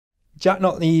Jak,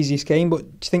 not the easiest game, but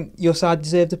do you think your side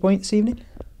deserved a point this evening?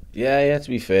 Yeah. To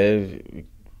be fair,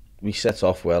 we set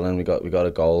off well and we got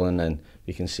a goal, and then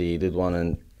we conceded one.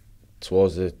 And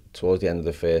towards the end of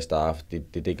the first half, they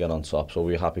did get on top, so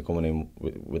we were happy coming in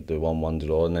with the 1-1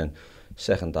 draw. And then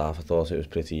second half, I thought it was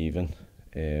pretty even.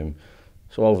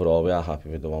 So overall, we are happy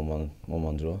with the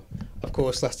 1-1 draw. Of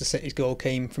course, Leicester City's goal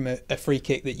came from a free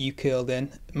kick that you curled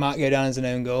in. Might go down as an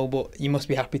own goal, but you must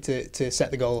be happy to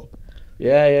set the goal up.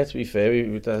 Yeah. To be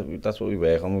fair, that's what we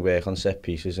work on. We work on set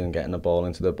pieces and getting the ball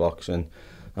into the box, and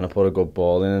I put a good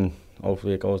ball in, and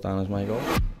hopefully it goes down as my goal.